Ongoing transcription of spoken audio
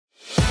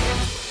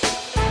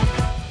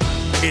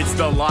It's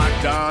the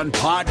Locked On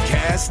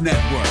Podcast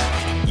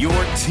Network, your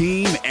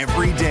team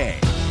every day.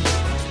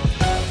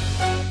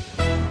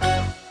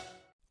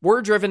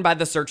 We're driven by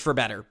the search for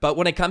better, but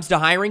when it comes to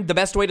hiring, the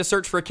best way to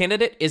search for a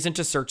candidate isn't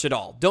to search at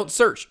all. Don't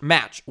search,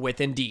 match with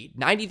Indeed.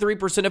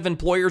 93% of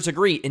employers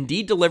agree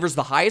Indeed delivers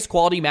the highest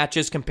quality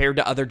matches compared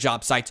to other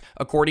job sites,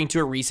 according to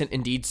a recent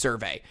Indeed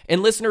survey.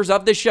 And listeners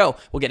of this show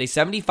will get a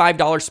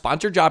 $75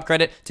 sponsored job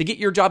credit to get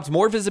your jobs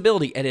more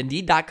visibility at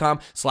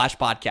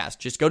Indeed.com/podcast.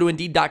 Just go to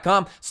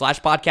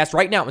Indeed.com/podcast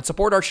right now and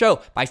support our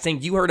show by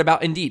saying you heard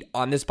about Indeed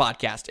on this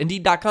podcast.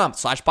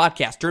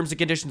 Indeed.com/podcast. Terms and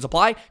conditions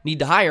apply. Need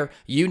to hire?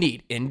 You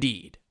need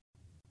Indeed.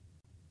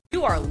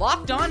 You are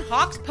Locked On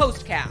Hawks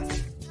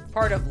POSTCAST,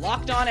 part of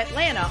Locked On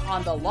Atlanta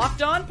on the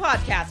Locked On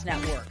Podcast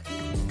Network.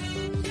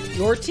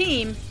 Your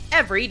team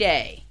every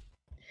day.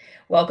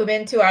 Welcome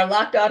into our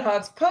Locked On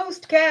Hawks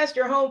POSTCAST,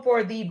 your home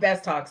for the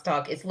best Hawks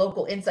talk. It's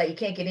local insight you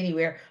can't get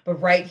anywhere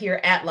but right here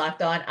at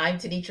Locked On. I'm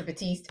Tanisha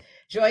Batiste.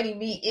 Joining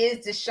me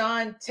is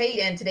Deshaun Tate,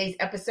 and today's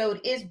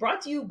episode is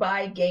brought to you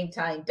by Game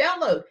Time.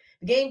 Download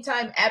the Game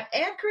Time app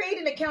and create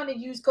an account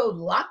and use code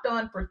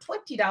LOCKEDON for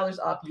 $20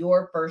 off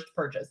your first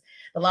purchase.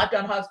 The Locked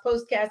On Hawks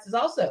Postcast is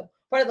also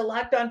part of the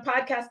Locked On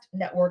Podcast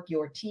Network,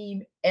 your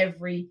team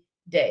every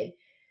day.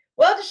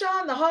 Well,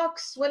 Deshaun, the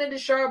Hawks went into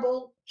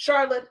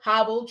Charlotte,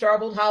 hobbled.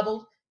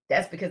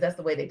 That's because that's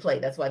the way they play.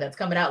 That's why that's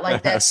coming out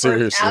like that.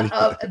 Seriously.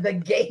 Out of the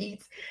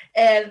gates.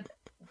 And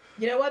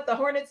you know what? The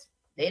Hornets,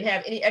 they didn't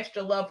have any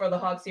extra love for the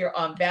Hawks here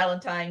on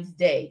Valentine's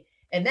Day.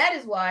 And that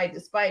is why,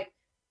 despite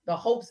the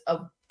hopes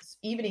of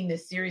evening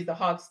this series, the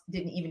Hawks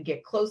didn't even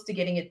get close to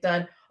getting it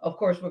done. Of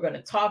course, we're going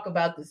to talk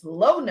about this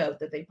low note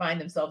that they find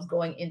themselves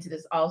going into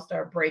this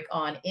All-Star break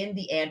on in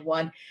the and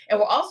one. And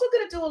we're also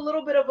going to do a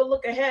little bit of a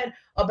look ahead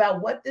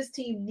about what this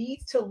team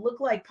needs to look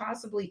like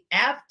possibly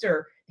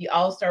after the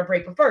All-Star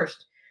break. But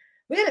first,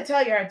 we got to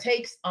tell you our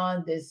takes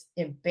on this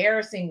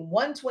embarrassing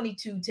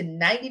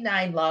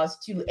 122-99 loss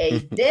to a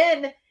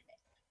then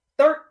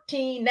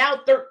 13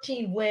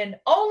 win,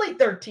 only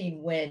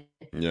 13 win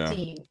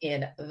team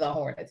in the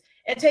Hornets.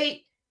 And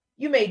Tate,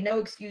 you made no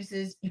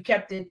excuses. You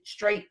kept it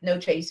straight, no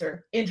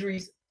chaser.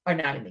 Injuries are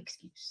not an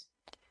excuse.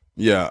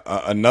 Yeah,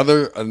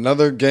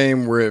 another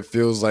game where it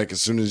feels like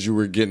as soon as you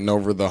were getting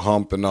over the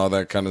hump and all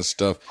that kind of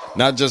stuff,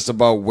 not just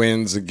about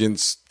wins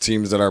against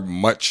teams that are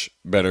much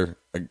better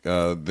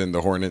than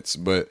the Hornets,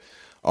 but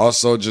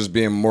also just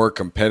being more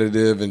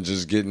competitive and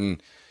just getting,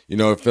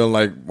 feeling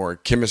like more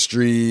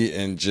chemistry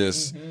and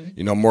just,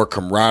 more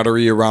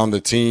camaraderie around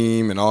the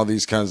team and all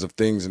these kinds of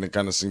things. And it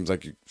kind of seems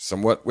like you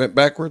somewhat went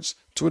backwards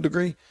to a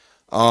degree.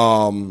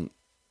 But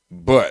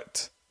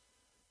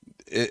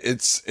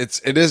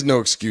it is no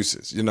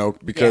excuses,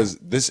 because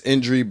this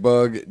injury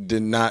bug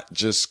did not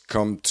just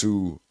come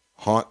to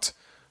haunt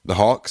the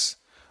Hawks.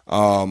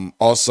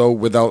 Also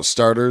without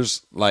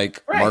starters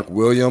like Mark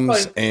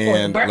Williams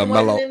and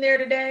LaMelo in there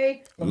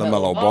today.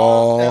 LaMelo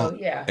Ball. So,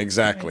 yeah.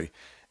 Exactly.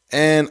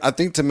 And I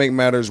think to make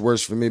matters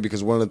worse for me,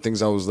 because one of the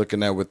things I was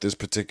looking at with this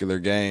particular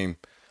game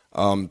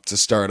to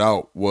start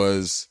out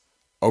was,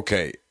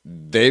 okay,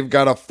 they've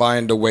got to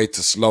find a way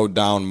to slow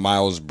down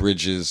Miles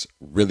Bridges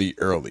really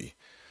early.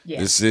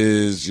 Yeah. This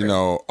is,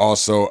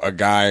 also a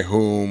guy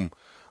whom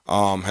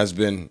has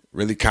been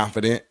really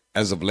confident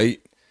as of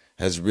late,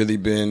 has really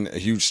been a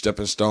huge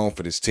stepping stone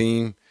for this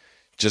team.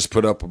 Just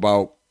put up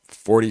about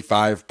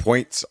 45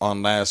 points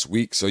on last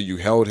week, so you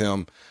held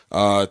him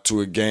to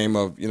a game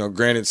of,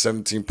 granted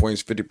 17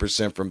 points,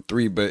 50% from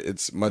three, but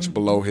it's much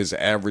below his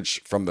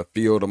average from the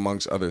field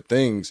amongst other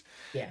things.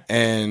 Yeah.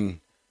 And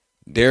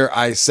dare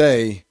I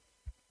say,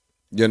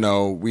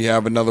 we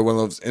have another one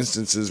of those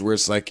instances where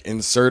it's like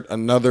insert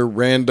another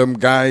random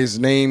guy's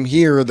name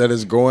here that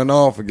is going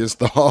off against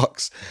the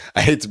Hawks.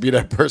 I hate to be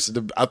that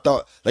person. I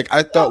thought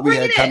we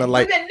had kind of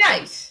like, we've been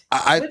nice.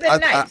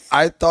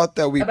 I thought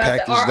that we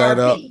packaged that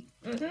up.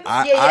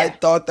 I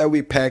thought that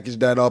we packaged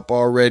that up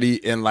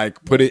already and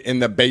like put it in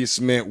the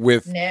basement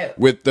with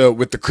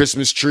the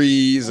Christmas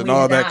trees and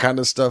all that kind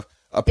of stuff.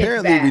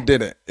 Apparently we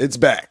didn't. It's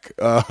back,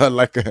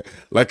 like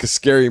a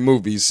scary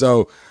movie.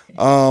 So,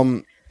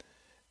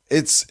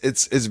 it's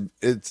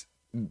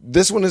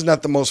this one is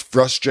not the most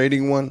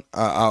frustrating one.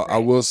 I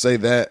will say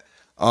that.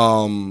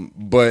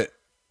 But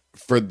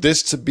for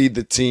this to be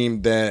the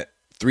team that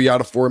 3 out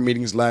of 4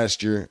 meetings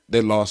last year they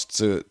lost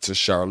to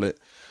Charlotte.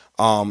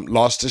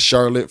 Lost to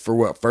Charlotte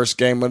for first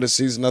game of the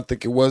season, I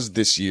think it was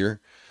this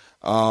year.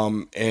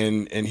 And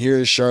here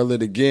is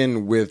Charlotte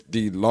again with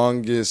the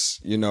longest,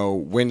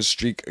 win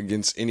streak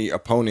against any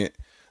opponent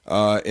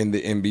in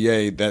the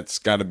NBA. That's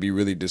got to be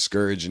really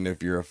discouraging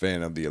if you're a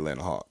fan of the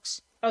Atlanta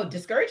Hawks. Oh,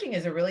 discouraging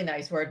is a really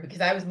nice word because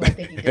I was more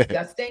thinking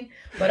disgusting,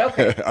 but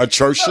okay.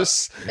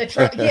 Atrocious.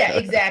 Yeah,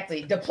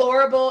 exactly.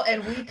 Deplorable.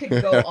 And we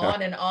could go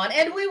on,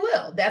 and we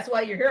will. That's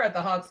why you're here at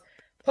the Hawks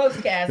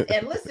Postcast.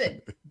 And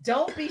listen,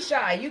 don't be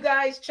shy. You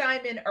guys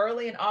chime in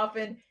early and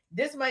often.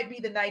 This might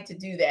be the night to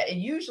do that.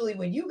 And usually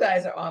when you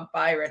guys are on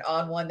fire and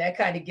on one, that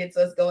kind of gets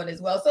us going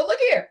as well. So look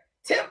here.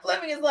 Tim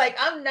Fleming is like,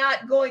 I'm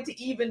not going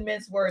to even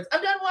mince words.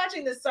 I'm done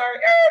watching this sorry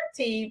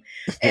team.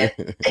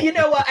 And you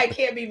know what? I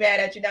can't be mad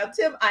at you. Now,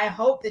 Tim, I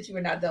hope that you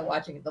are not done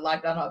watching the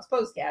Locked On Hawks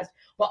postcast.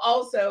 But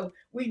also,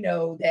 we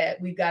know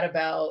that we've got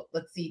about,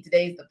 let's see,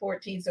 today's the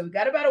 14th. So we've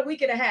got about a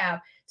week and a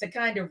half to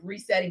kind of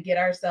reset and get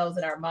ourselves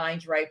and our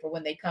minds right for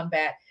when they come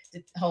back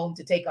to home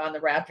to take on the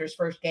Raptors'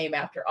 first game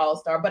after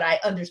All-Star. But I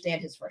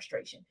understand his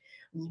frustration.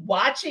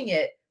 Watching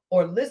it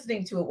or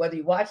listening to it, whether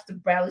you watch the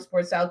Bradley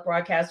Sports South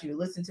broadcast or you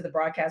listen to the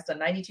broadcast on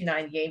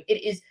 92.9 Game,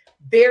 it is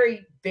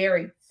very,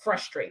 very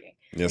frustrating.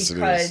 Yes,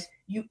 because it is.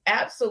 You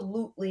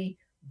absolutely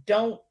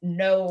don't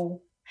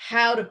know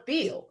how to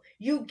feel.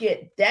 You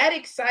get that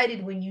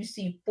excited when you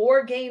see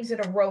 4 games in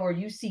a row or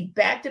you see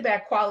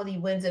back-to-back quality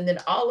wins, and then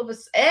all of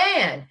us,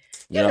 and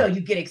you know,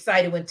 you get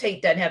excited when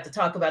Tate doesn't have to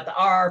talk about the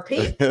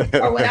RRP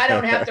or when I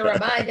don't have to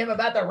remind him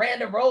about the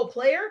random role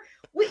player.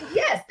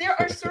 Yes, there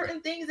are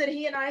certain things that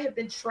he and I have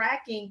been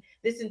tracking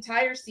this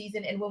entire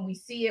season, and when we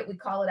see it, we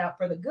call it out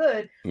for the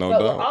good. No but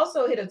doubt. We're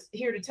also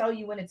here to tell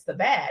you when it's the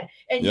bad.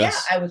 And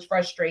Yes. yeah, I was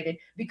frustrated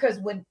because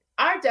when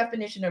our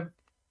definition of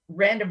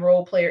random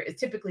role player is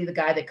typically the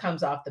guy that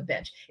comes off the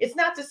bench. It's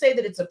not to say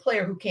that it's a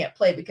player who can't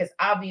play, because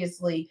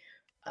obviously,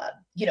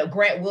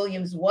 Grant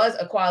Williams was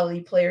a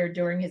quality player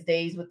during his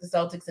days with the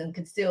Celtics and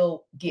can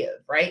still give,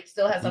 right?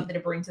 Still has something to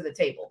bring to the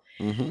table.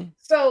 Mm-hmm.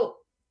 So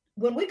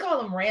when we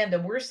call them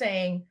random, we're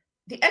saying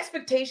the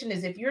expectation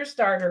is if you're a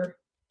starter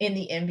in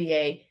the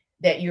NBA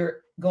that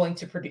you're going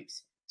to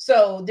produce.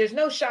 So there's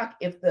no shock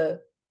if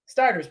the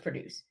starters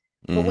produce.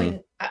 But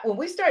when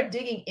we start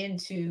digging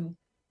into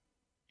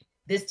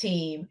this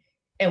team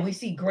and we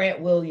see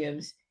Grant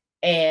Williams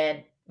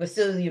and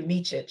Vasilija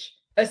Micic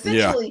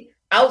essentially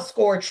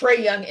outscore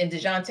Trae Young and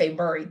DeJounte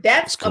Murray,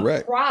 that's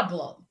a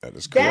problem. That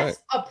is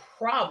correct. That's a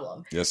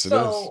problem. Yes, it is.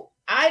 So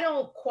I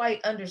don't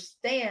quite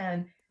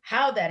understand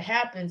how that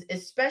happens,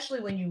 especially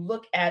when you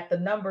look at the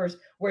numbers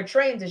where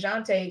Trae and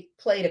DeJounte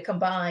played a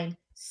combined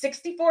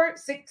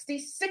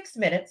 66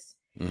 minutes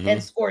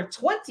and scored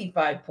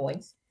 25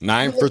 points.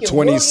 9 for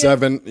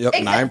 27. Yep,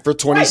 exactly. 9 for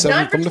 27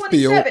 right, 9 from for the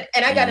field.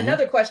 And I got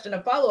another question,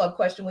 a follow-up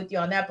question with you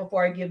on that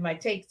before I give my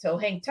take, so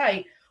hang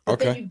tight. But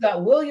then you've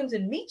got Williams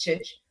and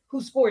Micic,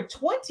 who scored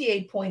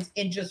 28 points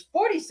in just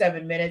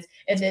 47 minutes,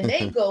 and then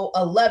they go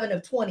 11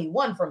 of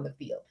 21 from the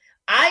field.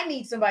 I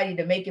need somebody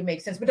to make it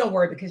make sense, but don't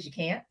worry, because you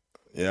can't.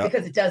 Yeah.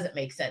 Because it doesn't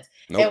make sense.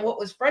 Nope. And what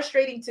was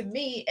frustrating to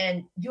me,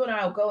 and you and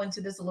I will go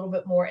into this a little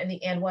bit more in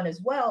the and one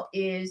as well,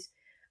 is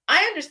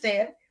I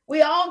understand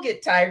we all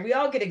get tired. We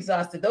all get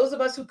exhausted. Those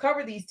of us who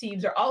cover these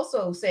teams are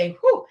also saying,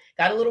 whew,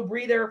 got a little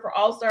breather for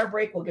All-Star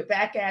break. We'll get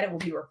back at it. We'll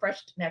be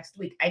refreshed next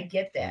week. I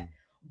get that.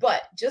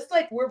 But just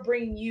like we're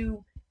bringing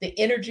you the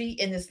energy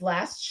in this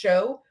last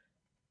show,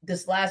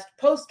 this last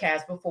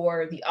postcast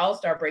before the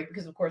All-Star break,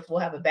 because of course we'll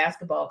have a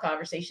basketball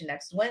conversation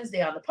next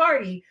Wednesday on the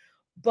party,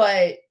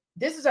 but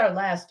this is our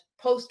last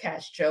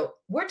postcast show.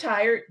 We're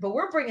tired, but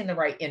we're bringing the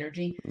right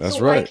energy. That's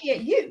so right. Why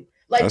can't you?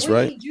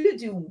 We need you to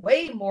do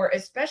way more,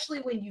 especially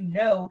when you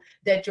know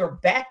that your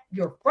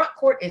front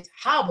court is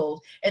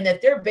hobbled and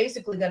that they're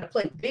basically going to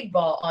play big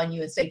ball on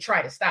you and say,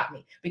 try to stop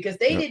me, because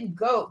they didn't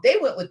go. They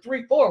went with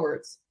 3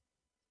 forwards,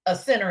 a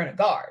center and a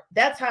guard.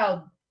 That's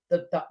how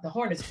the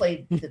Hornets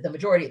played the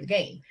majority of the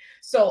game.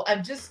 So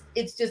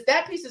it's just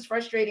that piece is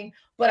frustrating.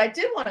 But I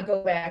did want to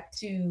go back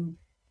to,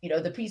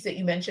 the piece that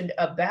you mentioned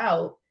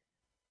about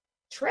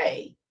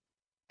Trae.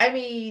 I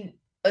mean,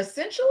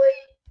 essentially,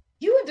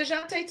 you and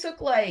DeJounte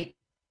took like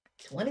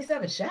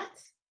 27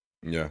 shots.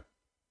 Yeah.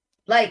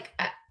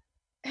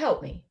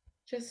 Help me.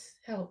 Just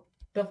help.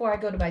 Before I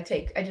go to my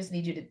take, I just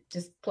need you to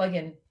just plug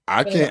in.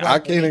 I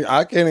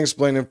can't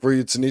explain it for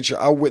you,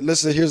 Tanisha.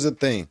 Listen, here's the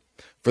thing.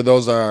 For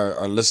those that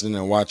are listening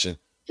and watching,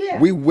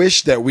 we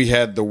wish that we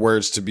had the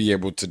words to be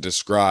able to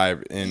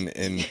describe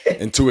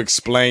and to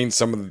explain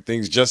some of the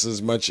things just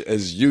as much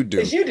as you do.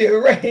 As you do,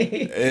 right?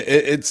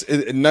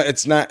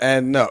 It's not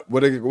adding up.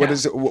 What are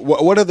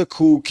the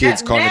cool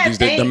kids calling it these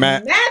days?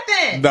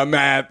 The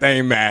math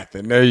ain't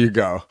mathin'. There you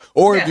go.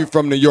 Or if you're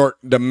from New York,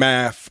 the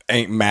math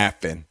ain't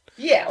mathin'.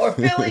 Yeah, or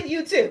Philly,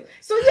 you too.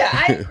 So yeah,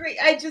 I agree.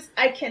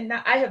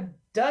 I have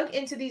dug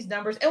into these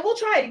numbers, and we'll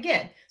try it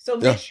again. So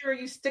make sure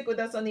you stick with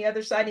us on the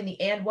other side in the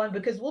and one,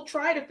 because we'll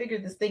try to figure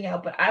this thing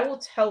out. But I will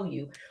tell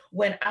you,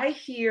 when I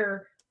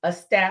hear a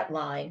stat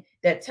line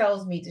that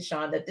tells me,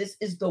 Deshaun, that this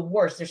is the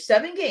worst. There's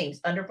 7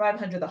 games under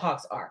 500 the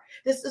Hawks are.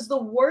 This is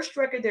the worst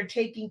record they're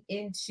taking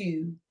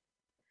into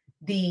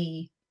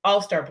the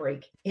All-Star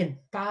break in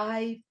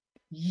 5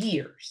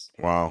 years.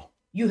 Wow.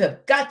 You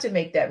have got to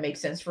make that make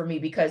sense for me,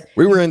 because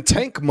we were in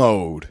tank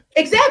mode.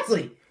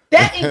 Exactly.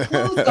 That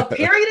includes a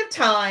period of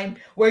time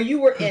where you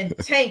were in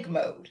tank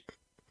mode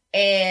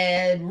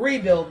and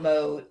rebuild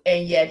mode,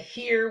 and yet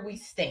here we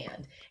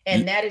stand.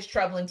 And that is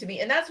troubling to me.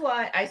 And that's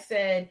why I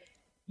said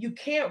you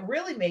can't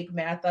really make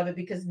math of it,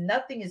 because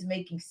nothing is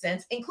making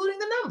sense, including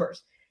the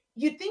numbers.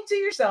 You think to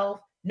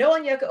yourself, no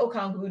Onyeka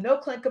Okongwu, no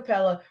Clint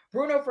Capella,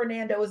 Bruno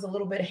Fernando is a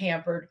little bit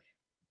hampered,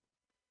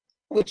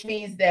 which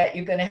means that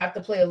you're going to have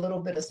to play a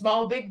little bit of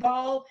small, big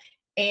ball.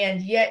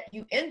 And yet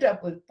you end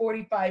up with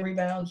 45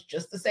 rebounds,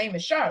 just the same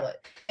as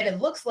Charlotte. And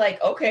it looks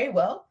like, okay,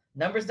 well,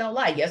 numbers don't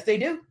lie. Yes, they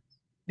do,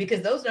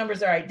 because those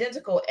numbers are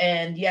identical.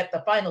 And yet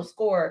the final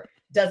score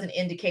doesn't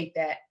indicate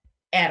that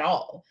at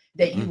all,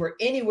 that you were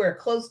anywhere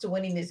close to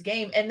winning this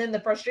game. And then the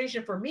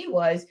frustration for me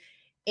was,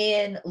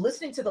 in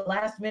listening to the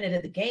last minute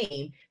of the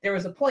game, there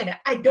was a point.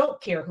 I don't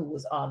care who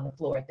was on the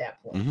floor at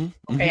that point.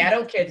 Okay. I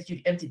don't care that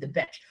you emptied the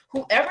bench.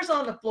 Whoever's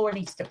on the floor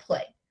needs to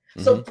play.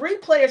 So 3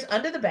 players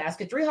under the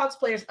basket, 3 Hawks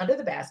players under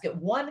the basket,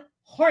 1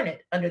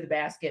 Hornet under the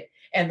basket,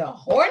 and the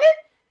Hornet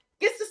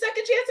gets the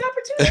second chance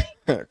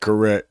opportunity.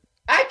 Correct.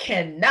 I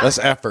cannot. That's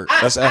effort.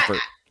 That's effort.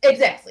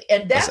 Exactly.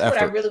 And that's what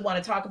I effort. really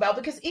want to talk about,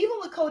 because even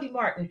with Cody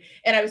Martin,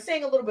 and I was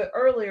saying a little bit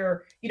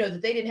earlier,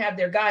 that they didn't have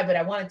their guy, but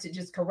I wanted to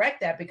just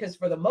correct that, because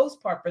for the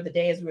most part for the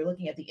day, as we were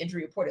looking at the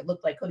injury report, it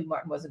looked like Cody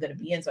Martin wasn't going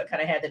to be in. So I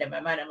kind of had that in my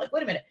mind. I'm like,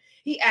 wait a minute,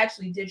 he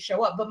actually did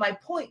show up. But my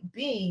point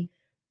being,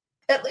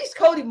 at least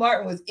Cody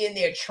Martin was in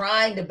there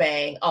trying to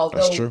bang,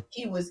 although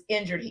he was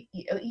injured.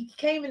 He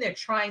came in there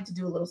trying to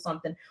do a little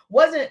something.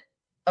 Wasn't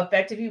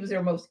effective. He was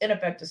their most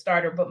ineffective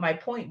starter. But my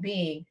point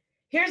being,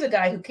 here's a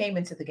guy who came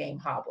into the game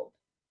hobbled,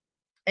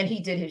 and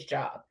he did his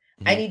job.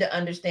 I need to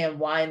understand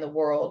why in the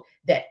world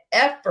that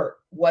effort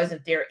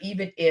wasn't there,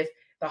 even if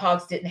the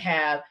Hawks didn't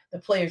have the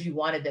players you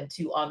wanted them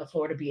to on the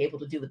floor to be able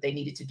to do what they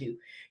needed to do.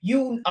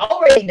 You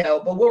already know,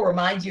 but we'll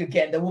remind you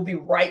again that we'll be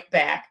right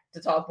back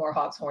to talk more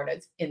Hawks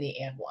Hornets in the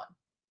and one.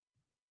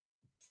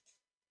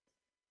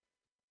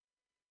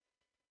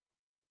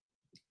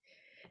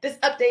 This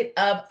update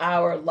of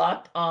our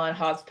Locked On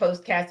Hawks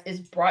postcast is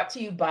brought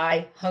to you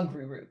by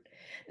Hungry Root.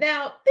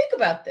 Now, think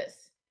about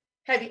this.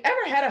 Have you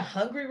ever had a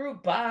Hungry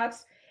Root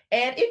box?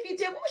 And if you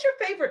did, what was your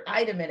favorite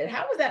item in it?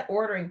 How was that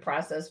ordering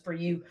process for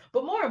you?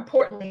 But more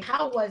importantly,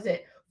 how was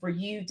it for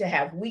you to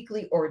have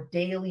weekly or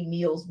daily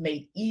meals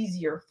made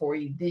easier for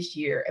you this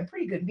year? And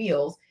pretty good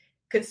meals,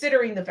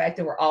 considering the fact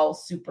that we're all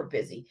super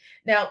busy.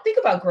 Now, think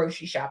about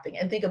grocery shopping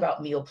and think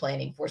about meal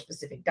planning for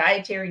specific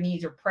dietary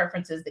needs or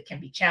preferences that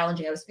can be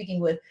challenging. I was speaking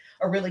with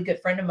a really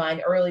good friend of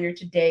mine earlier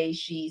today.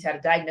 She's had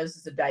a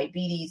diagnosis of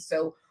diabetes,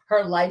 so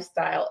her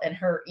lifestyle and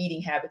her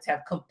eating habits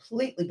have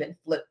completely been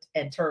flipped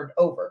and turned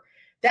over.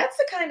 That's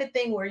the kind of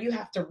thing where you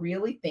have to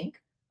really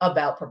think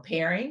about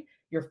preparing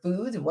your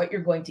foods and what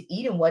you're going to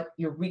eat and what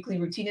your weekly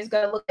routine is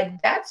going to look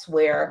like. That's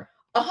where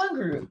a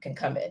Hungry Root can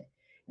come in.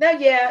 Now,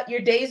 yeah,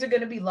 your days are going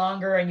to be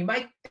longer and you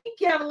might think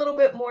you have a little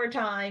bit more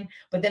time,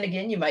 but then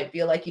again, you might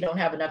feel like you don't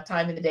have enough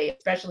time in the day,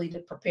 especially to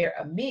prepare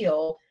a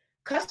meal.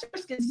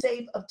 Customers can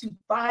save up to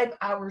 5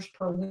 hours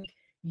per week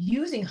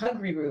using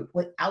Hungry Root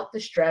without the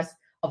stress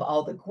of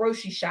all the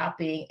grocery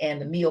shopping and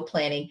the meal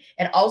planning,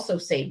 and also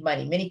save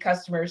money. Many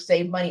customers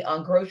save money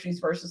on groceries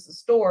versus the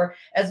store,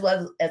 as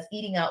well as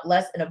eating out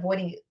less and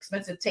avoiding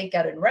expensive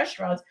takeout in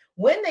restaurants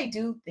when they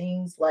do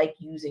things like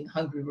using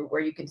Hungry Root, where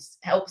you can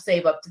help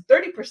save up to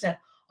 30%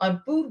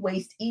 on food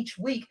waste each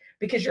week,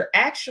 because you're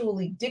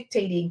actually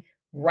dictating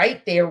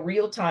right there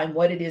real time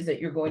what it is that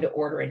you're going to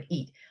order and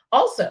eat.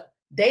 Also,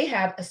 they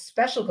have a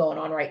special going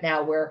on right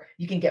now where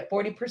you can get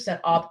 40%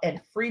 off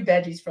and free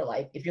veggies for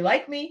life. If you're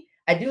like me,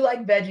 I do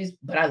like veggies,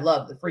 but I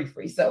love the free.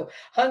 So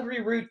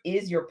Hungry Root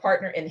is your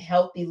partner in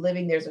healthy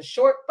living. There's a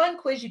short, fun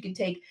quiz you can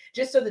take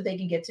just so that they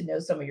can get to know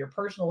some of your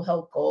personal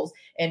health goals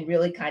and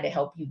really kind of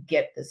help you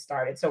get this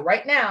started. So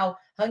right now,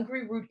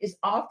 Hungry Root is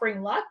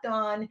offering Locked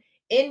On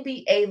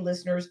NBA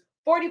listeners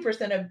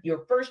 40% of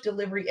your first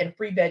delivery and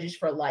free veggies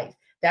for life.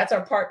 That's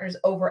our partners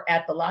over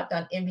at the Locked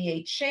On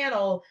NBA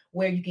channel,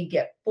 where you can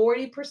get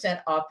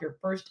 40% off your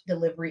first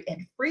delivery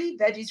and free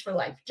veggies for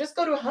life. Just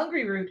go to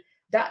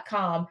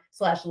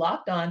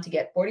hungryroot.com/lockedon to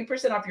get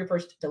 40% off your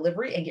first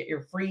delivery and get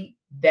your free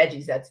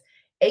veggies. That's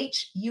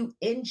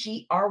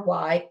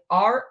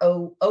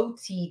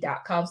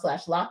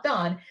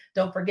HUNGRYROOT.com/lockedon.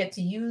 Don't forget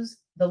to use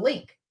the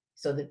link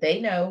so that they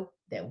know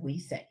that we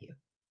sent you.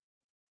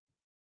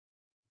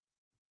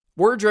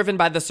 We're driven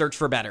by the search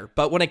for better,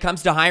 but when it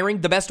comes to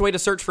hiring, the best way to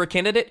search for a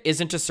candidate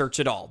isn't to search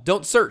at all.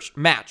 Don't search,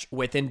 match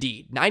with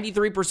Indeed.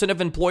 93%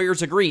 of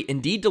employers agree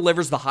Indeed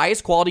delivers the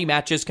highest quality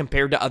matches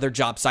compared to other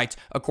job sites,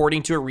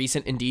 according to a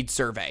recent Indeed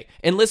survey.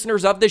 And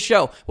listeners of this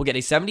show will get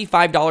a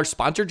 $75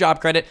 sponsored job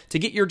credit to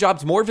get your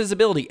jobs more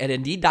visibility at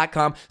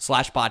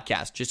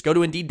Indeed.com/podcast. Just go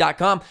to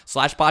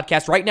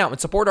Indeed.com/podcast right now and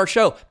support our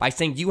show by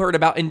saying you heard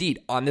about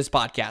Indeed on this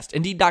podcast.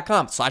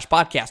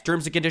 Indeed.com/podcast.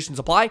 Terms and conditions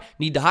apply.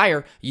 Need to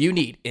hire? You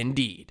need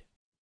Indeed.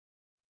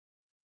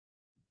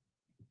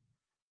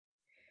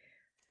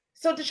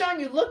 So, Deshaun,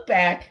 you look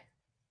back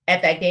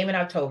at that game in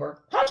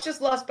October. Hawks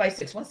just lost by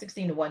 6,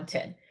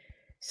 116-110.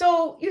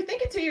 So you're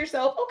thinking to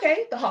yourself,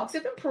 okay, the Hawks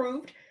have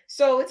improved.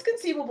 So it's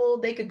conceivable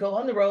they could go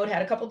on the road,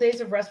 had a couple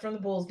days of rest from the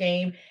Bulls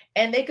game,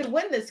 and they could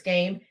win this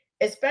game,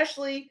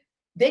 especially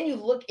then you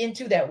look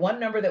into that one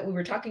number that we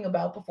were talking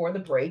about before the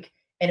break,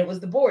 and it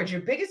was the boards.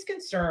 Your biggest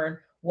concern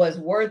was,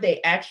 were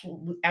they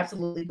actually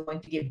absolutely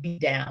going to get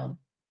beat down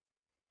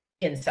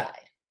inside?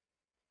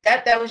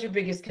 That was your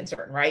biggest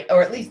concern, right?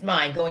 Or at least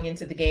mine going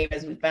into the game,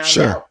 as we found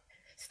out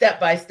step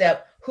by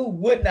step who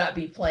would not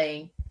be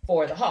playing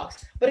for the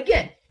Hawks. But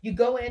again, You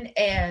go in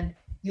and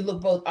you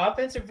look both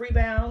offensive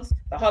rebounds.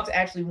 The Hawks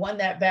actually won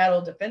that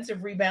battle.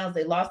 Defensive rebounds,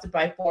 they lost it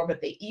by 4,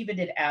 but they evened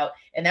it out.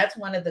 And that's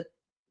one of the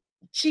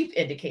chief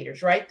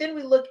indicators, right? Then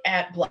we look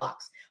at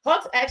blocks.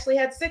 Hawks actually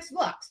had 6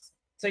 blocks.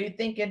 So you're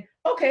thinking,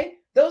 okay,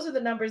 those are the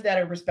numbers that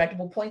are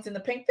respectable. Points in the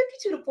paint.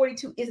 52 to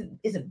 42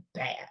 isn't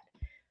bad.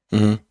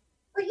 Mm-hmm.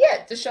 But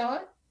yet, Deshaun,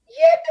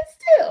 and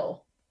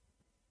still,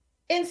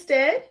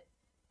 instead,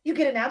 you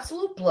get an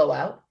absolute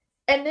blowout,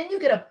 and then you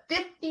get a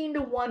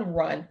 15-1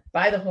 run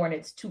by the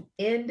Hornets to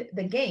end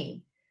the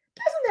game.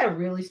 Doesn't that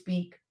really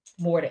speak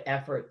more to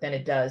effort than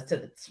it does to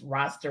the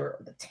roster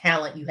or the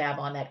talent you have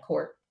on that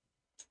court?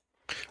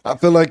 I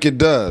feel like it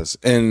does.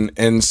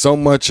 And so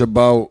much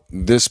about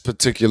this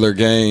particular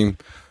game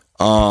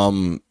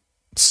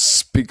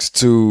speaks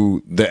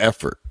to the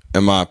effort,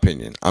 in my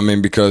opinion. I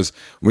mean, because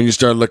when you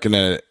start looking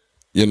at it,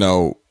 you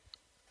know,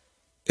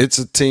 it's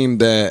a team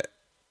that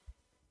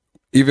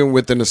even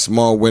within a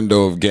small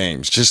window of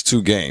games, just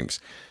 2 games,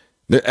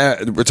 we're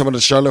talking about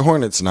the Charlotte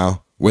Hornets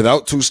now,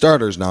 without 2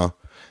 starters now,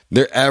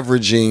 they're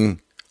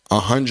averaging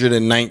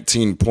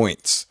 119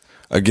 points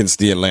against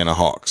the Atlanta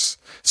Hawks.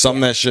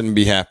 Something that shouldn't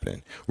be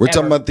happening. We're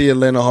talking about the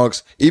Atlanta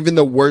Hawks. Even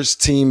the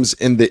worst teams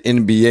in the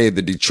NBA,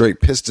 the Detroit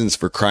Pistons,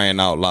 for crying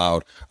out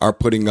loud, are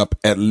putting up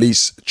at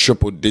least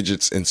triple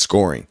digits in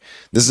scoring.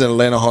 This is an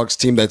Atlanta Hawks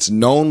team that's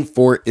known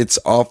for its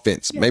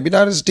offense. Maybe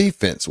not its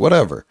defense,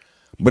 whatever,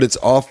 but its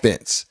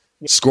offense,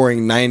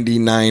 scoring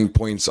 99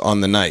 points on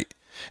the night.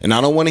 And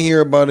I don't want to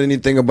hear about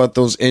anything about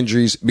those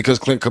injuries because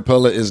Clint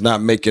Capella is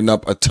not making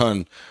up a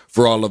ton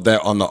for all of that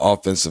on the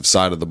offensive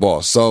side of the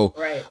ball. So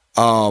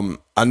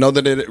I know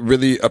that it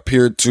really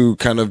appeared to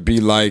kind of be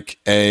like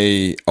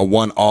a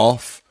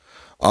one-off,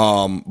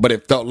 but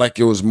it felt like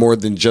it was more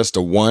than just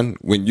a one.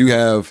 When you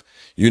have,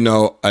 you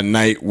know, a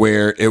night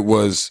where it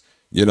was,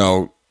 you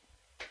know,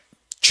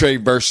 Trey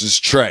versus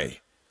Trey.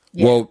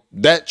 Yeah. Well,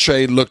 that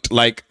Trey looked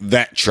like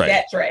that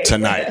Trey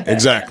tonight.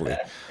 Exactly.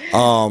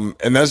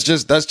 And that's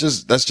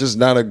just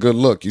not a good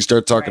look. You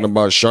start talking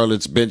about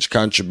Charlotte's bench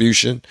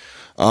contribution,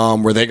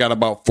 where they got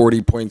about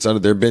 40 points out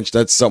of their bench.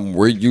 That's something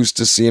we're used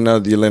to seeing out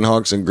of the Atlanta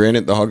Hawks. And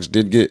granted, the Hawks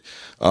did get,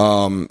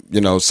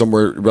 you know,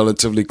 somewhere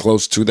relatively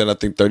close to that. I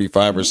think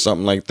 35 or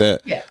something like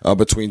that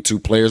between 2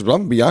 players. But I'm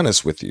gonna be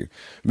honest with you.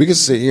 We can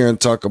sit here and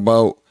talk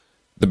about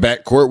the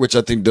backcourt, which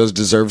I think does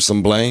deserve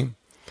some blame.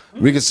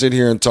 We can sit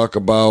here and talk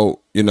about,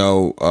 you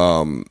know,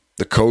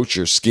 the coach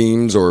or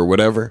schemes or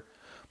whatever.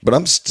 But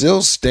I'm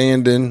still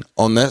standing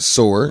on that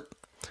sword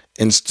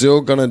and still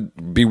going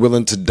to be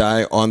willing to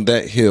die on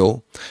that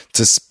hill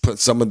to put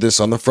some of this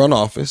on the front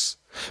office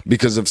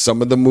because of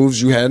some of the moves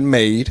you had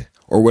made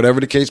or whatever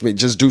the case may be.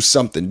 Just do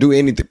something, do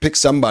anything, pick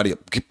somebody up,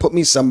 put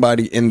me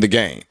somebody in the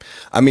game.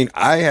 I mean,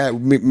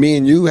 me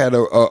and you had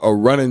a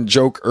running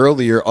joke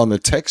earlier on the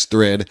text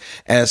thread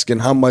asking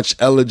how much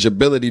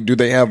eligibility do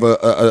they have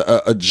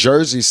a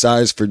jersey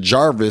size for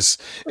Jarvis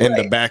in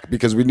the back,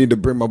 because we need to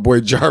bring my boy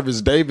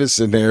Jarvis Davis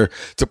in there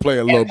to play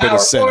a little bit of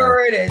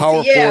center,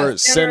 power forward,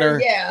 center,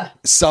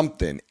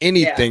 something,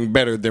 anything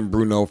better than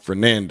Bruno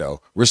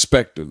Fernando,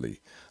 respectively.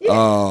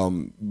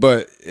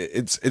 But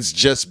it's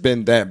just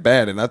been that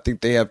bad. And I think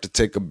they have to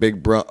take a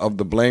big brunt of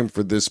the blame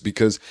for this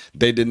because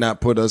they did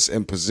not put us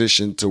in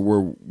position to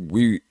where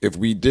if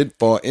we did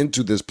fall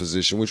into this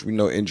position, which we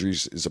know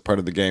injuries is a part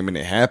of the game and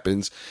it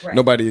happens,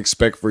 nobody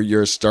expect for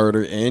your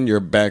starter and your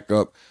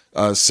backup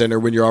center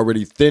when you're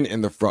already thin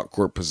in the front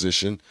court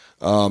position,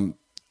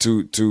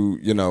 to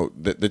you know,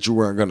 that you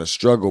weren't going to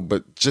struggle,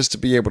 but just to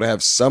be able to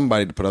have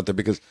somebody to put out there,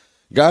 because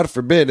God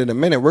forbid, in a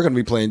minute, we're going to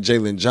be playing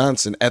Jalen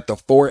Johnson at the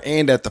 4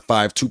 and at the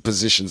 5, 2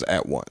 positions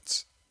at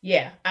once.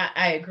 Yeah,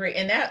 I agree.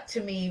 And that,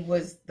 to me,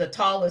 was the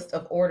tallest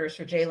of orders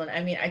for Jalen.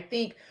 I mean, I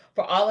think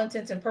for all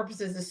intents and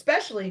purposes,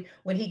 especially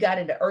when he got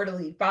into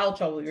early foul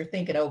trouble, you're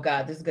thinking, oh,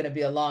 God, this is going to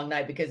be a long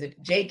night, because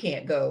if Jay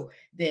can't go,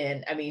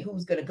 then, I mean,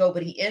 who's going to go?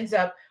 But he ends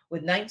up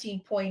with 19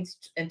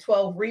 points and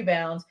 12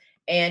 rebounds.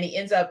 And he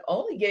ends up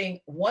only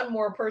getting 1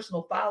 more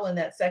personal foul in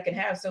that second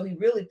half. So he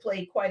really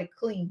played quite a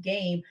clean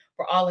game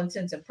for all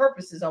intents and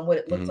purposes on what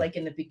it looked like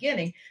in the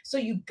beginning. So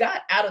you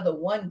got out of the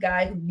one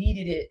guy who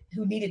needed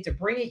to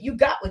bring it. You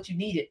got what you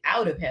needed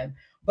out of him.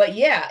 But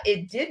yeah,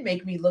 it did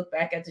make me look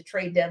back at the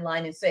trade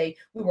deadline and say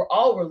we were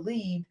all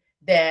relieved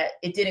that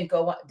it didn't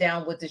go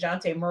down with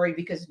DeJounte Murray,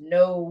 because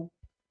no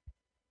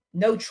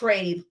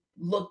trade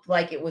looked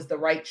like it was the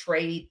right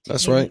trade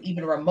to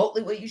even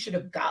remotely what you should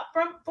have got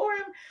for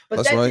him.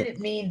 But that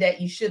didn't mean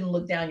that you shouldn't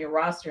look down your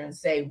roster and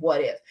say,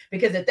 what if?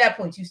 Because at that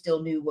point, you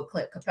still knew what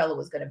Clint Capella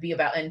was going to be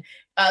about. And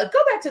go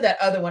back to that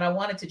other one. I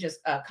wanted to just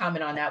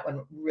comment on that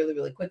one really,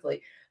 really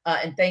quickly.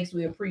 And thanks.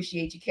 We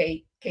appreciate you,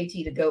 KT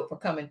the GOAT, for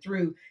coming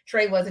through.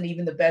 Trey wasn't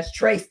even the best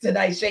Trace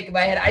tonight, shaking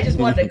my head. I just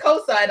wanted to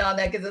co-sign on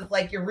that, because it's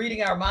like you're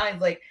reading our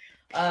minds, like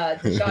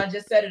Deshaun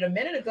just said it a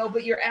minute ago,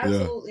 but you're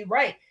absolutely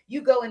right.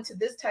 You go into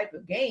this type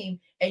of game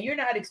and you're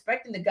not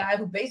expecting the guy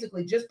who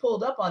basically just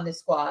pulled up on this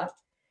squad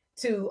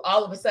to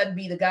all of a sudden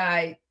be the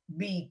guy,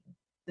 be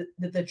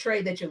the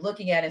trade that you're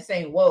looking at and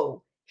saying,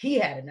 whoa, he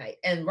had a night.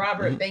 And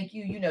Robert, thank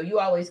you. You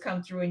always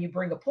come through and you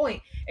bring a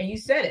point, and you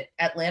said it.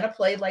 Atlanta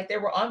played like they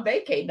were on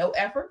vacay, no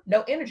effort,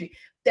 no energy.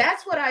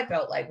 That's what I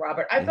felt like,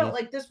 Robert. I felt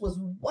like this was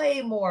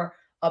way more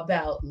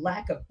about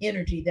lack of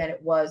energy than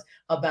it was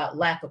about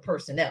lack of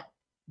personnel.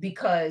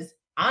 Because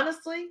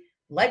honestly,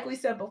 like we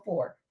said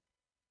before,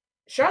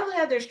 Charlotte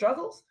had their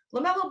struggles.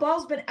 LaMelo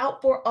Ball's been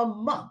out for a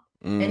month,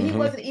 and he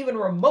wasn't even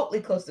remotely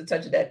close to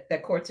touching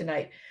that court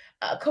tonight.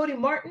 Cody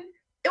Martin,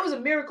 it was a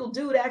miracle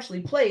dude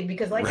actually played,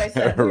 because like I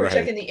said, we were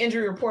checking the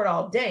injury report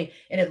all day,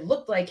 and it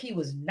looked like he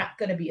was not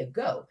going to be a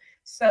go.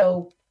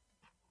 So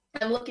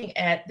I'm looking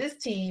at this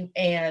team,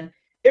 and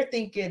they're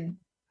thinking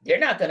they're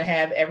not going to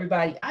have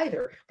everybody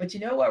either. But you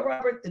know what,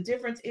 Robert? The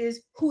difference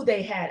is who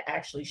they had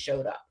actually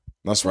showed up.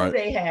 That's right. Who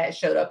they had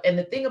showed up. And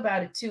the thing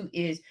about it too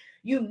is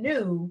you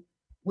knew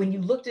when you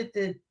looked at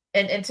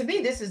and to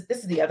me, this is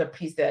the other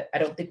piece that I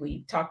don't think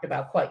we talked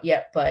about quite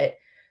yet, but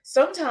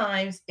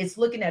sometimes it's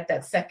looking at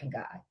that second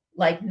guy,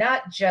 like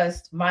not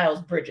just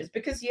Miles Bridges,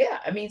 because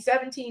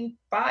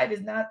 17-5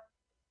 is not,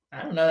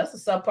 I don't know, that's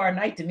a subpar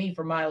night to me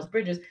for Miles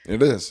Bridges.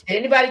 It is. Did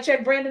anybody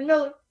check Brandon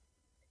Miller?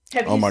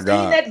 Have you seen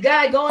God. that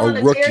guy going on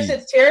a tear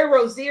since Terry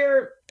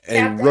Rozier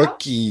tapped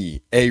out?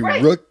 A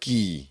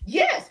rookie.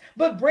 Yes,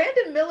 but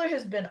Brandon Miller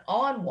has been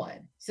on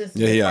one since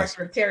the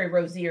departure of Terry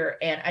Rozier,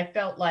 and I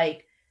felt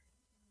like,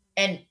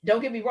 and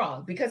don't get me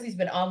wrong, because he's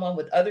been on one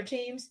with other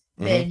teams,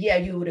 then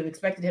you would have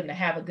expected him to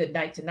have a good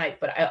night tonight,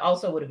 but I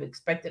also would have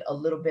expected a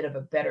little bit of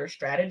a better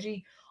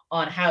strategy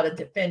on how to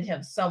defend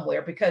him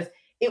somewhere, because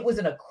it was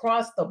an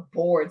across the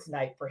boards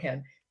night for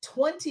him.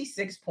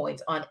 26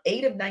 points on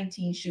 8 of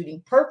 19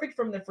 shooting, perfect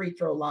from the free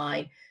throw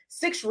line,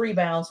 6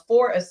 rebounds,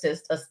 4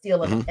 assists, a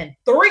steal, and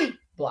 3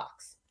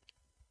 blocks.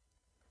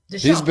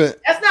 Deshaun,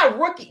 that's not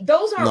rookie.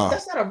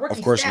 That's not a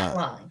rookie stat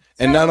line.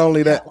 And not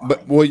only that,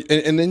 but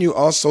and then you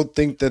also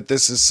think that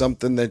this is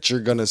something that you're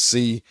gonna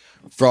see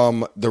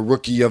from the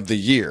rookie of the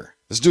year.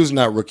 This dude's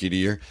not rookie of the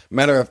year.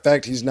 Matter of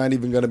fact, he's not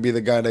even going to be the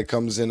guy that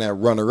comes in at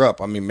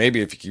runner-up. I mean, maybe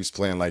if he keeps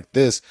playing like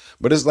this,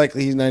 but it's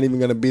likely he's not even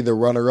going to be the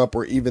runner-up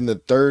or even the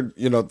third,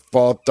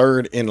 fall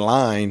third in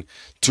line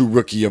to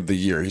rookie of the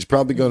year. He's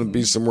probably going to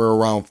be somewhere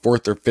around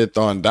 4th or 5th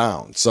on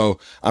down. So,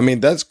 I mean,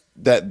 that's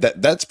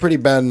pretty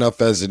bad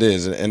enough as it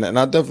is. And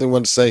I definitely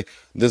want to say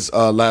this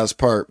last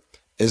part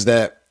is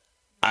that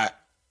I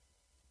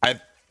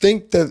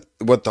think that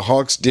what the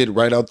Hawks did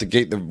right out the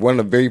gate, one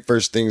of the very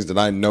first things that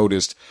I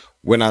noticed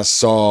when I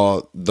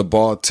saw the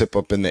ball tip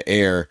up in the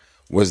air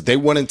was they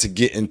wanted to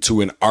get into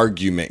an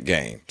argument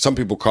game. Some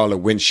people call it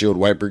windshield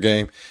wiper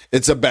game.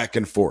 It's a back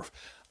and forth.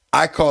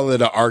 I call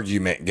it an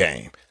argument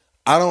game.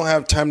 I don't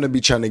have time to be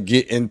trying to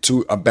get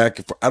into a back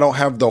and forth. I don't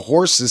have the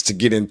horses to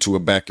get into a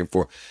back and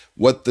forth.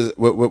 What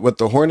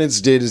the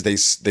Hornets did is they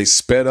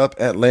sped up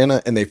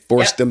Atlanta and they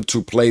forced them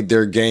to play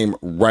their game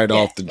right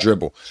off the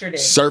dribble. Sure did.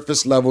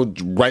 Surface level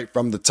right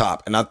from the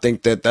top. And I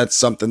think that that's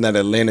something that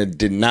Atlanta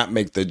did not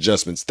make the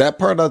adjustments. That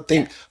part I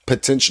think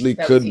potentially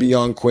could be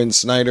on Quinn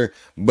Snyder,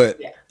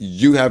 but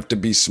you have to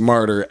be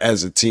smarter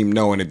as a team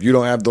knowing if you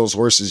don't have those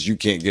horses, you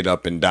can't get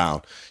up and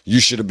down.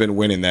 You should have been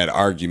winning that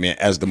argument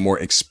as the more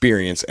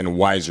experienced and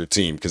wiser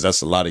team, because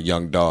that's a lot of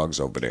young dogs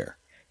over there.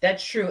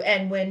 That's true.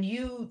 And when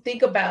you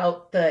think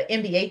about the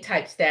NBA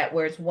type stat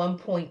where it's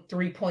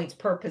 1.3 points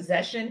per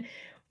possession,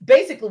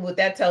 basically what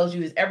that tells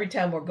you is every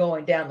time we're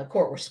going down the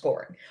court, we're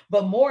scoring.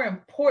 But more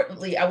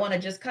importantly, I want to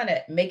just kind of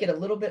make it a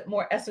little bit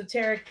more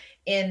esoteric.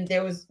 And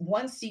there was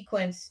one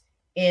sequence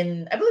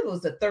in, I believe it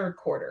was the third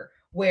quarter,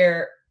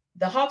 where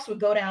the Hawks would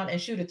go down and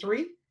shoot a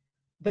 3,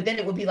 but then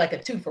it would be like a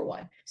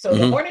 2-for-1. So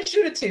the Hornets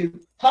shoot a 2,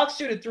 Hawks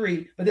shoot a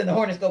 3, but then the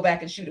Hornets go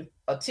back and shoot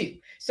a 2.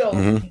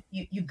 So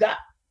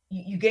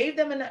you gave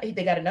them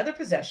they got another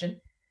possession.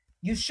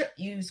 You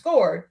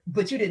scored,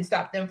 but you didn't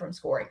stop them from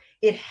scoring.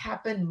 It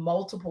happened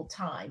multiple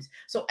times.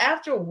 So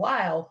after a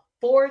while,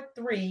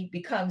 4-3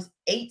 becomes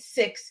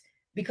 8-6,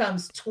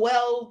 becomes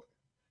 12-9,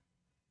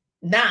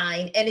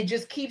 and it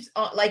just keeps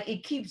on, like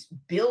it keeps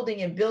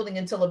building and building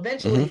until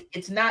eventually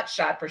it's not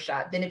shot for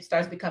shot. Then it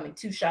starts becoming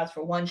 2 shots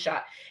for 1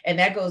 shot. And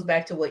that goes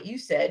back to what you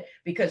said,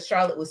 because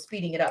Charlotte was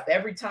speeding it up.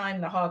 Every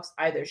time the Hawks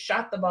either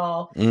shot the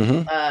ball,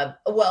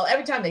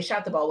 every time they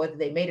shot the ball, whether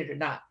they made it or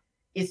not,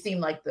 it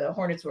seemed like the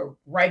Hornets were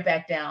right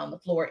back down the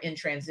floor in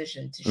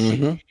transition to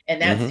shoot.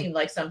 And that seemed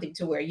like something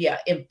to where,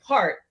 in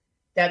part,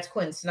 that's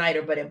Quinn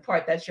Snyder, but in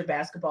part, that's your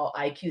basketball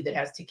IQ that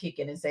has to kick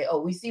in and say,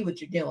 oh, we see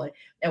what you're doing,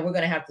 and we're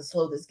going to have to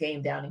slow this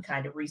game down and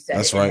kind of reset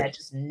it. And that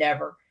just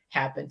never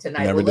happened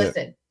tonight.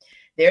 Listen,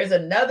 there's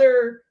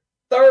another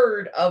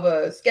third of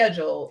a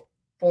schedule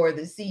for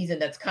the season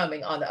that's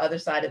coming on the other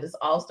side of this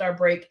All-Star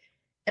break.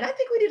 And I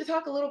think we need to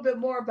talk a little bit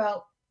more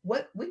about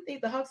what we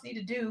think the Hawks need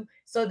to do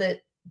so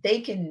that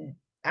they can,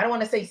 I don't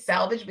want to say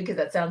salvage because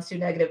that sounds too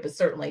negative, but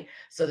certainly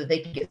so that they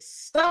can get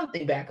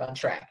something back on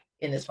track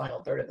in this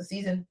final third of the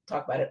season.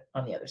 Talk about it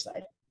on the other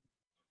side.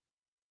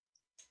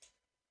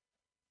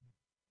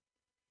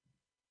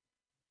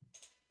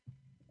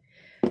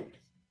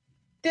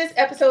 This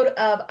episode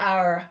of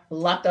our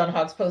Locked On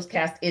Hawks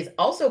Postcast is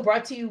also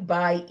brought to you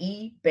by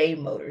eBay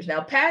Motors.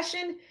 Now,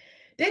 passion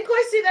Didn't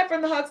quite see that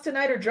from the Hawks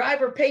tonight, or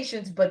driver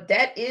patience, but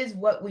that is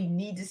what we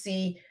need to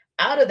see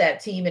out of that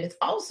team. And it's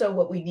also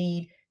what we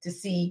need to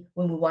see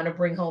when we want to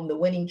bring home the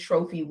winning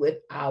trophy with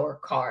our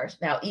cars.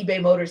 Now,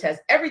 eBay Motors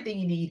has everything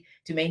you need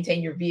to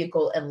maintain your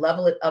vehicle and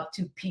level it up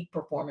to peak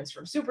performance,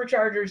 from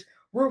superchargers,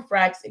 roof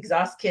racks,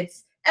 exhaust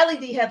kits,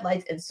 LED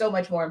headlights, and so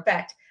much more. In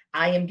fact,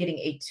 I am getting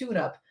a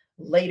tune-up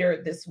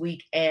later this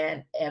week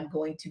and am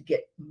going to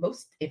get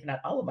most, if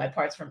not all, of my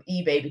parts from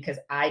eBay, because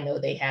I know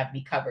they have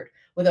me covered.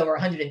 With over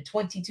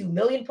 122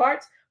 million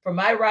parts for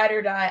my ride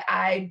or die,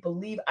 I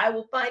believe I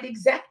will find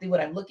exactly what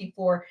I'm looking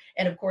for.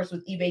 And of course,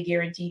 with eBay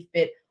Guaranteed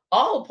Fit,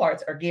 all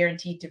parts are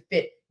guaranteed to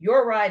fit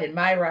your ride and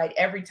my ride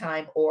every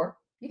time, or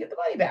you get the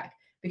money back.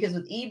 Because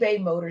with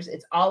eBay Motors,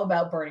 it's all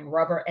about burning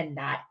rubber and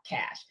not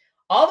cash.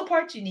 All the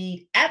parts you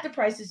need at the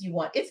prices you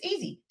want. It's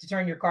easy to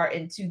turn your car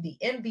into the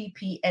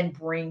MVP and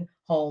bring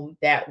home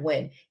that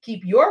win.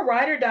 Keep your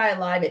ride or die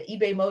alive at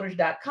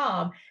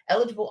ebaymotors.com.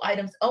 Eligible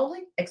items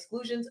only.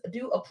 Exclusions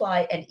do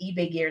apply, and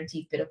eBay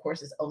Guaranteed Fit, of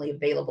course, is only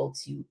available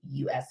to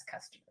U.S.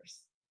 customers.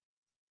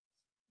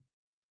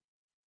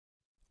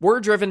 We're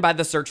driven by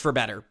the search for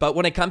better, but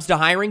when it comes to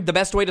hiring, the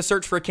best way to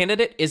search for a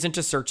candidate isn't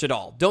to search at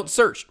all. Don't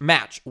search,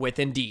 match with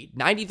Indeed.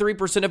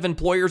 93% of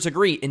employers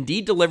agree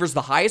Indeed delivers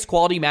the highest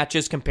quality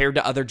matches compared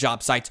to other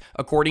job sites,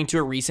 according to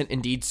a recent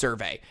Indeed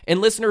survey. And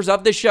listeners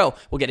of this show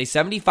will get a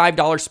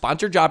 $75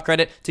 sponsored job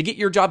credit to get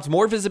your jobs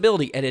more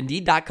visibility at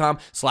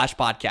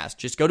Indeed.com/podcast.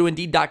 Just go to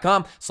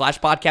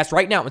Indeed.com/podcast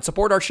right now and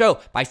support our show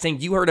by saying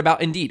you heard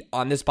about Indeed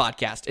on this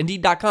podcast.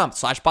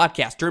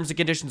 Indeed.com/podcast. Terms and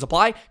conditions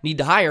apply. Need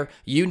to hire?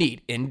 You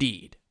need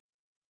Indeed.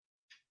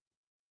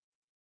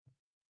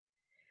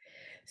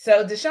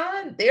 So,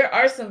 Deshaun, there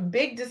are some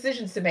big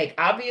decisions to make.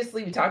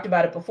 Obviously, we talked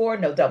about it before.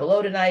 No double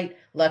O tonight.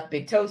 Left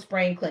big toe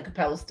sprain. Clint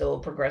Capella still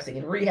progressing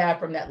in rehab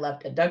from that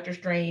left adductor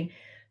strain.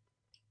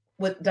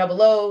 With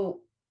double O,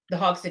 the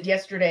Hawks said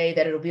yesterday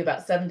that it'll be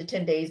about 7 to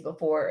 10 days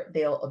before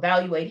they'll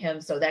evaluate him.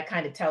 So that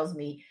kind of tells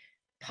me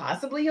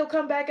possibly he'll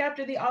come back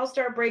after the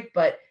All-Star break,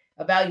 but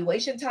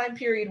evaluation time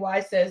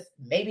period-wise says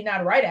maybe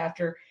not right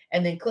after.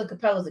 And then Clint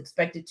Capella is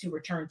expected to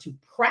return to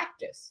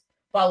practice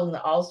following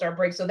the All-Star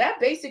break. So that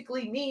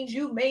basically means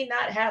you may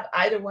not have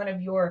either one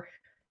of your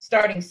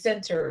starting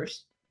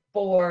centers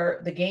for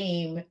the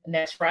game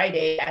next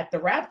Friday at the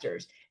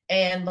Raptors.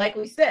 And like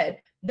we said,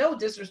 no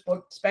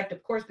disrespect,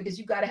 of course, because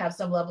you've got to have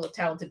some level of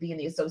talent to be in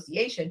the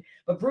association.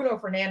 But Bruno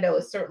Fernando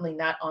is certainly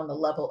not on the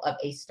level of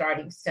a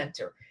starting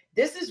center.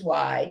 This is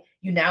why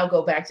you now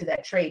go back to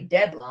that trade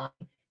deadline.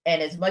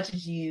 And as much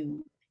as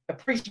you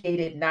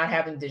appreciated not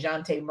having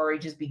DeJounte Murray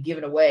just be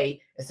given away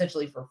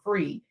essentially for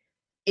free,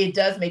 it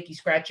does make you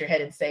scratch your head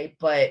and say,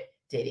 but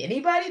did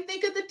anybody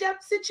think of the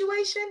depth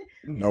situation?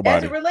 Nobody.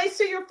 As it relates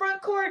to your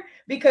front court?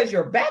 Because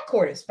your back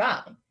court is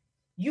fine.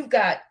 You've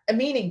got,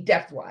 meaning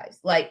depth-wise,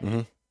 like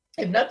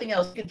if nothing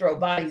else, you can throw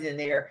bodies in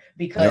there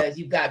because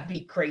you've got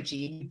Beat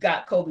Krejci, and you've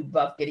got Kobe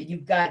Bucket, and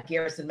you've got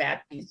Garrison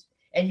Matthews,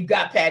 and you've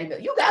got Patty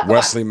Mills. You got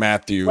Wesley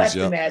Matthews.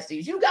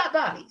 Matthews. You got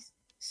bodies.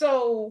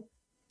 So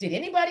did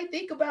anybody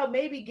think about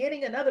maybe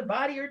getting another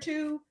body or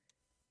two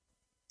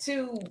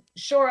to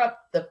shore up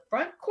the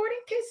front court in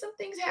case some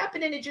things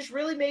happen? And it just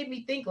really made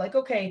me think, like,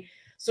 okay,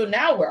 so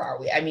now where are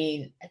we? I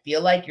mean, I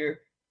feel like you're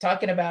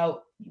talking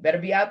about you better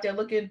be out there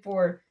looking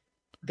for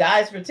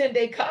guys for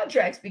 10-day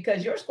contracts,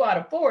 because your squad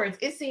of forwards,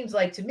 it seems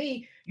like to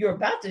me, you're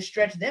about to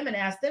stretch them and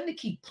ask them to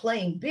keep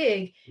playing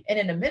big. And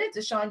in a minute,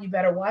 Deshaun, you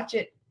better watch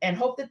it and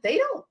hope that they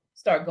don't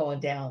start going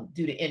down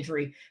due to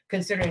injury,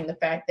 considering the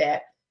fact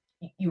that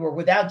you were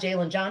without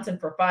Jalen Johnson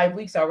for 5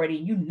 weeks already.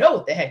 You know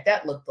what the heck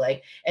that looked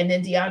like. And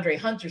then DeAndre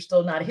Hunter's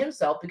still not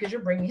himself because you're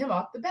bringing him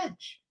off the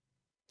bench.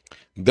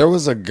 There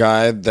was a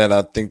guy that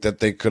I think that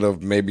they could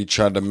have maybe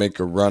tried to make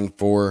a run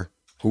for,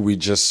 who we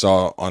just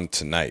saw on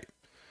tonight.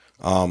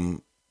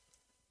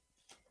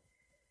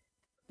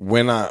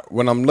 When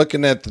I'm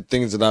looking at the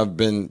things that I've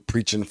been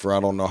preaching for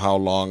I don't know how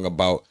long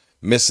about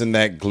missing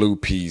that glue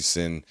piece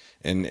and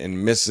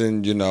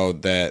missing,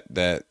 that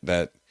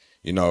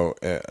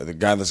the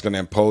guy that's going to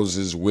impose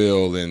his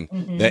will and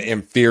that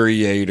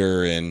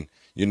infuriator and,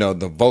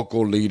 the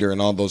vocal leader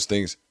and all those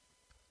things.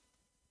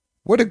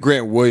 What did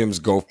Grant Williams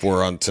go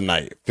for on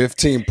tonight?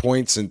 15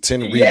 points and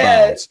 10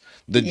 rebounds.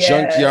 The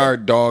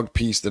junkyard dog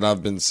piece that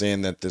I've been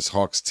saying that this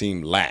Hawks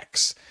team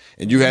lacks.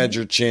 And you had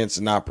your chance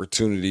and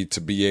opportunity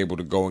to be able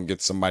to go and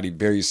get somebody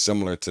very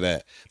similar to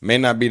that. May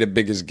not be the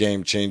biggest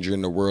game changer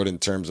in the world in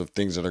terms of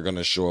things that are going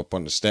to show up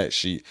on the stat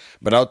sheet,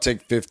 but I'll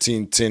take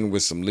 15-10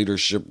 with some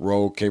leadership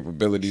role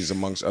capabilities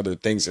amongst other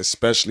things,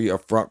 especially a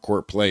front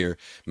court player.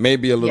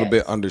 Maybe a little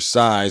bit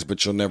undersized,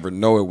 but you'll never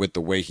know it with the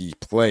way he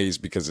plays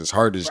because his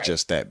heart is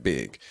just that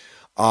big.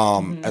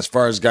 As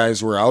far as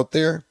guys who are out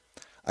there,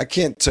 I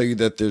can't tell you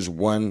that there's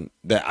one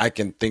that I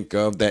can think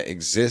of that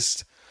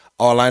exists.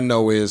 All I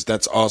know is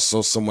that's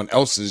also someone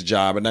else's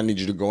job, and I need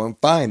you to go and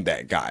find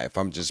that guy, if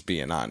I'm just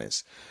being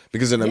honest.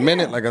 Because in a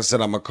minute, like I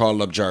said, I'm going to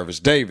call up Jarvis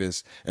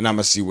Davis, and I'm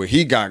going to see what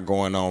he got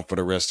going on for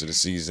the rest of the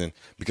season,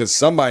 because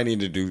somebody need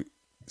to do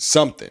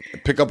something.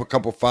 Pick up a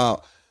couple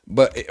foul.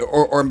 But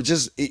or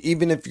just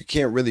even if you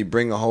can't really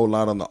bring a whole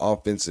lot on the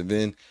offensive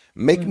end,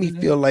 make me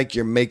feel like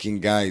you're making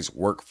guys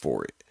work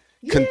for it.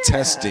 Yeah.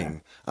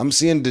 Contesting. I'm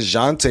seeing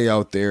DeJounte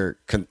out there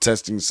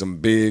contesting some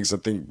bigs. I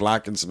think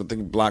blocked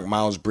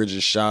Miles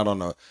Bridges' shot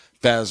on a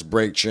fast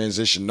break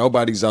transition.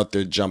 Nobody's out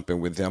there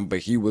jumping with him, but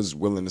he was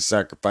willing to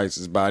sacrifice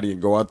his body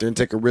and go out there and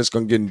take a risk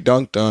on getting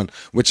dunked on,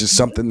 which is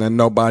something that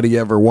nobody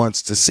ever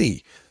wants to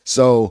see.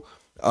 So,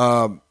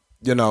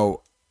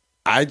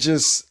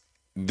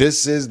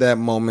 this is that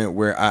moment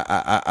where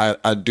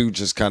I do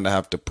just kind of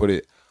have to put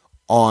it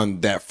on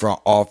that front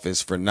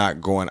office for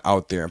not going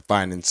out there and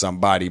finding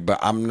somebody. But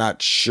I'm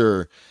not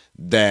sure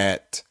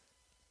that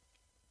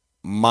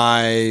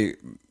my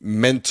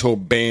mental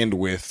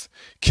bandwidth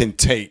can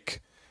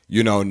take,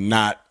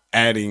 not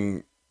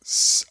adding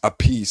a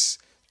piece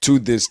to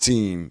this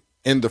team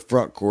in the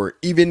front court,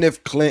 even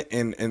if Clint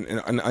and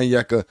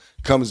Onyeka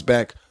comes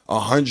back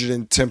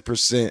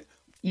 110%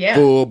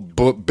 full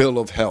bill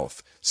of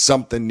health.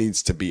 Something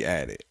needs to be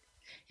added.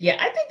 Yeah,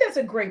 I think that's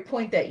a great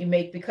point that you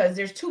make, because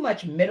there's too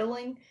much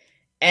middling,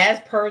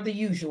 as per the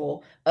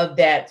usual, of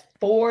that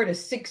 4 to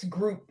 6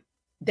 group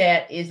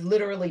that is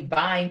literally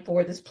vying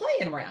for this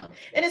playing round.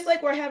 And it's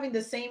like we're having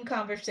the same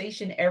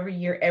conversation every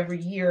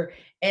year.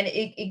 And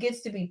it gets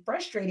to be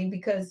frustrating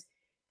because,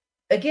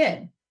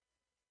 again,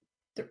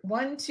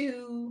 1,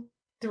 2,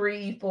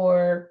 3,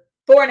 4,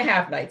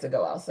 4.5 nights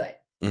ago, I'll say,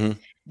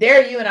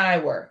 there you and I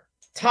were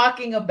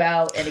talking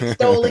about and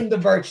extolling the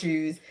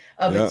virtues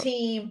of a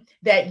team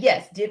that,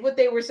 yes, did what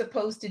they were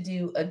supposed to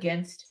do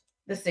against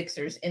the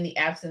Sixers in the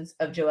absence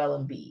of Joel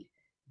Embiid.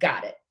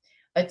 Got it.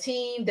 A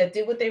team that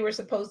did what they were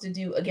supposed to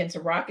do against a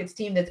Rockets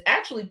team that's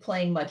actually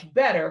playing much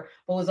better,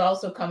 but was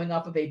also coming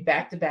off of a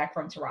back-to-back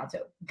from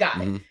Toronto.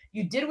 Got it.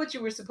 You did what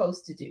you were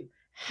supposed to do.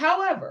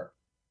 However,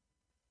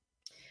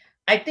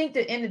 I think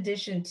that in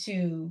addition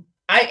to,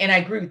 I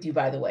agree with you,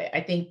 by the way,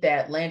 I think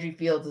that Landry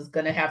Fields is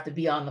going to have to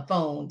be on the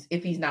phones,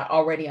 if he's not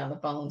already on the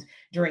phones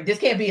during, this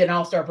can't be an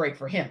all-star break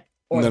for him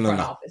or the front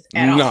office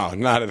at all. No,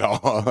 not at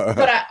all.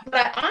 But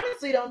I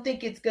honestly don't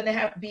think it's going to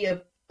have to be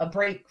a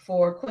break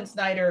for Quinn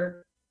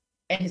Snyder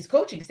and his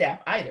coaching staff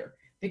either,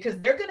 because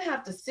they're going to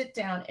have to sit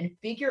down and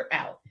figure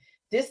out,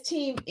 this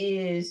team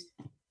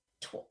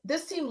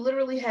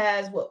literally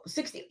has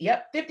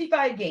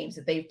 55 games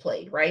that they've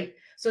played, right?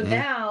 So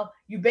now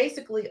you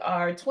basically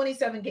are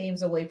 27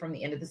 games away from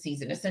the end of the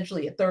season,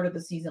 essentially a third of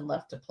the season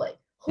left to play.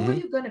 Who are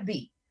you going to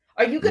be?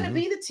 Are you going to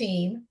be the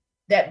team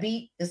that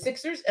beat the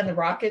Sixers and the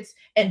Rockets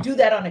and do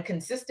that on a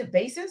consistent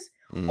basis?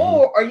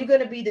 Or are you going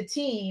to be the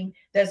team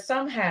that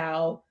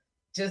somehow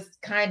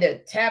just kind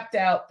of tapped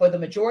out for the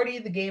majority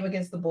of the game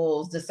against the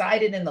Bulls,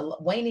 decided in the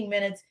waning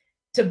minutes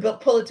to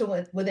pull it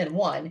to within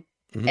one,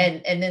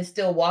 and then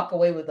still walk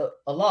away with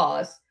a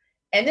loss,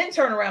 and then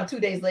turn around 2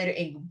 days later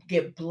and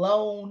get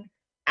blown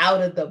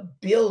out of the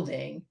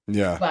building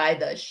by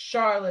the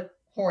Charlotte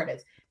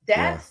Hornets?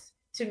 That's,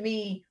 to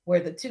me, where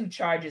the two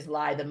charges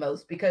lie the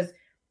most, because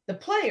the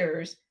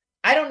players,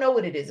 I don't know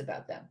what it is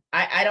about them.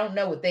 I don't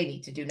know what they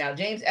need to do. Now,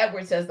 James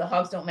Edwards says the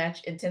Hawks don't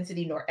match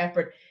intensity nor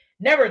effort.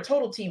 Never a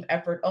total team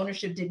effort.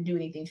 Ownership didn't do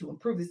anything to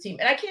improve this team.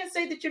 And I can't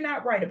say that you're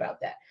not right about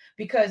that,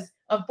 because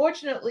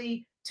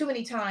unfortunately, too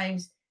many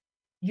times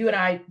you and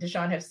I,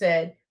 Deshaun, have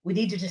said, we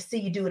need to just see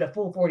you do it a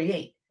full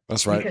 48.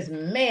 That's right. Because,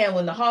 man,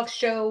 when the Hawks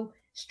show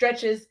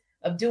stretches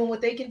of doing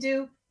what they can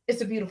do,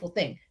 it's a beautiful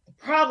thing. The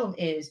problem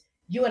is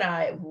you and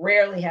I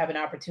rarely have an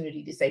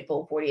opportunity to say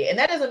full 48. And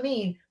that doesn't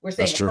mean we're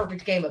saying a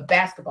perfect game of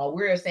basketball.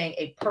 We're saying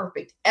a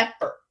perfect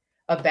effort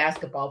of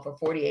basketball for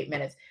 48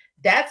 minutes.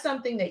 That's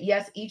something that,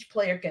 yes, each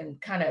player can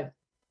kind of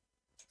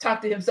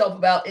talk to himself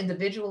about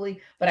individually,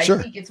 but I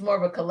think it's more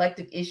of a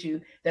collective issue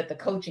that the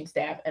coaching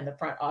staff and the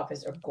front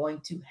office are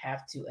going to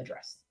have to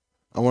address.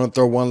 I want to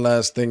throw one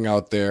last thing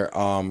out there.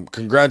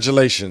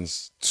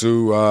 Congratulations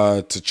to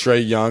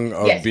Trae Young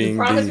of being.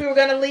 We promised we were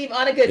going to leave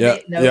on a good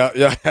note.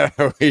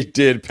 Yeah, we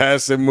did.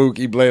 Passing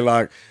Mookie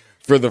Blaylock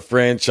for the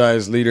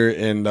franchise leader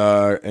in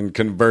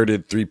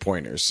converted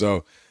 3-pointers.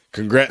 So,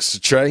 congrats to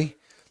Trae.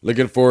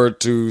 Looking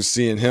forward to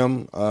seeing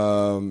him,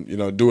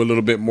 do a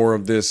little bit more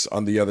of this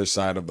on the other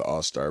side of the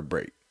All-Star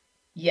break.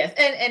 Yes,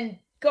 and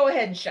go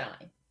ahead and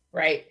shine,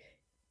 right?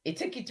 It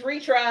took you 3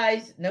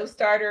 tries, no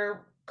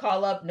starter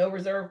call-up, no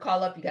reserve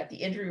call-up. You got the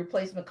injury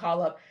replacement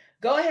call-up.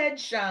 Go ahead and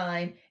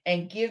shine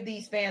and give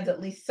these fans at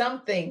least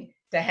something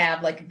to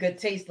have, like a good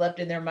taste left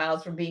in their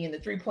mouths from being in the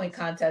 3-point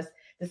contest,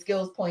 the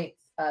skills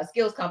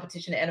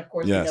competition. And, of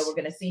course, we know we're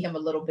going to see him a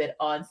little bit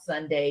on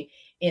Sunday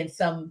in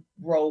some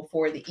role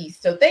for the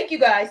East. So thank you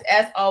guys,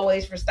 as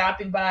always, for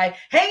stopping by.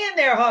 Hang in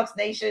there, Hawks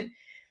Nation.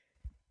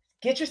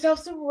 Get yourself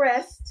some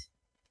rest.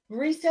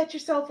 Reset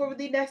yourself over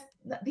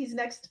these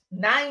next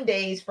 9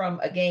 days from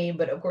a game.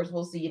 But, of course,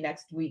 we'll see you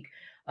next week,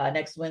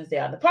 next Wednesday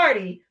on the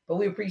party. But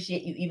we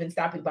appreciate you even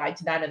stopping by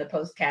tonight on the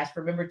POSTCAST.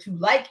 Remember to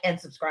like and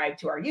subscribe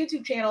to our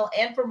YouTube channel.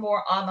 And for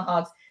more on the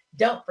Hawks,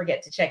 don't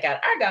forget to check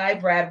out our guy,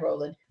 Brad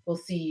Rowland. We'll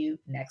see you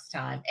next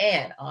time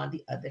and on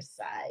the other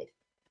side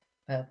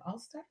of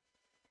All-Star.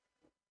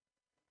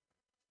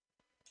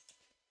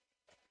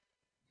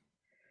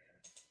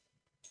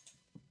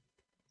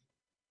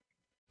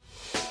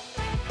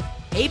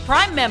 Hey,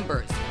 Prime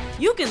members,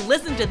 you can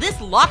listen to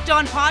this Locked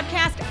On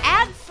podcast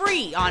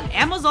ad-free on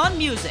Amazon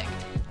Music.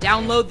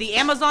 Download the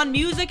Amazon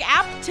Music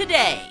app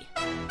today.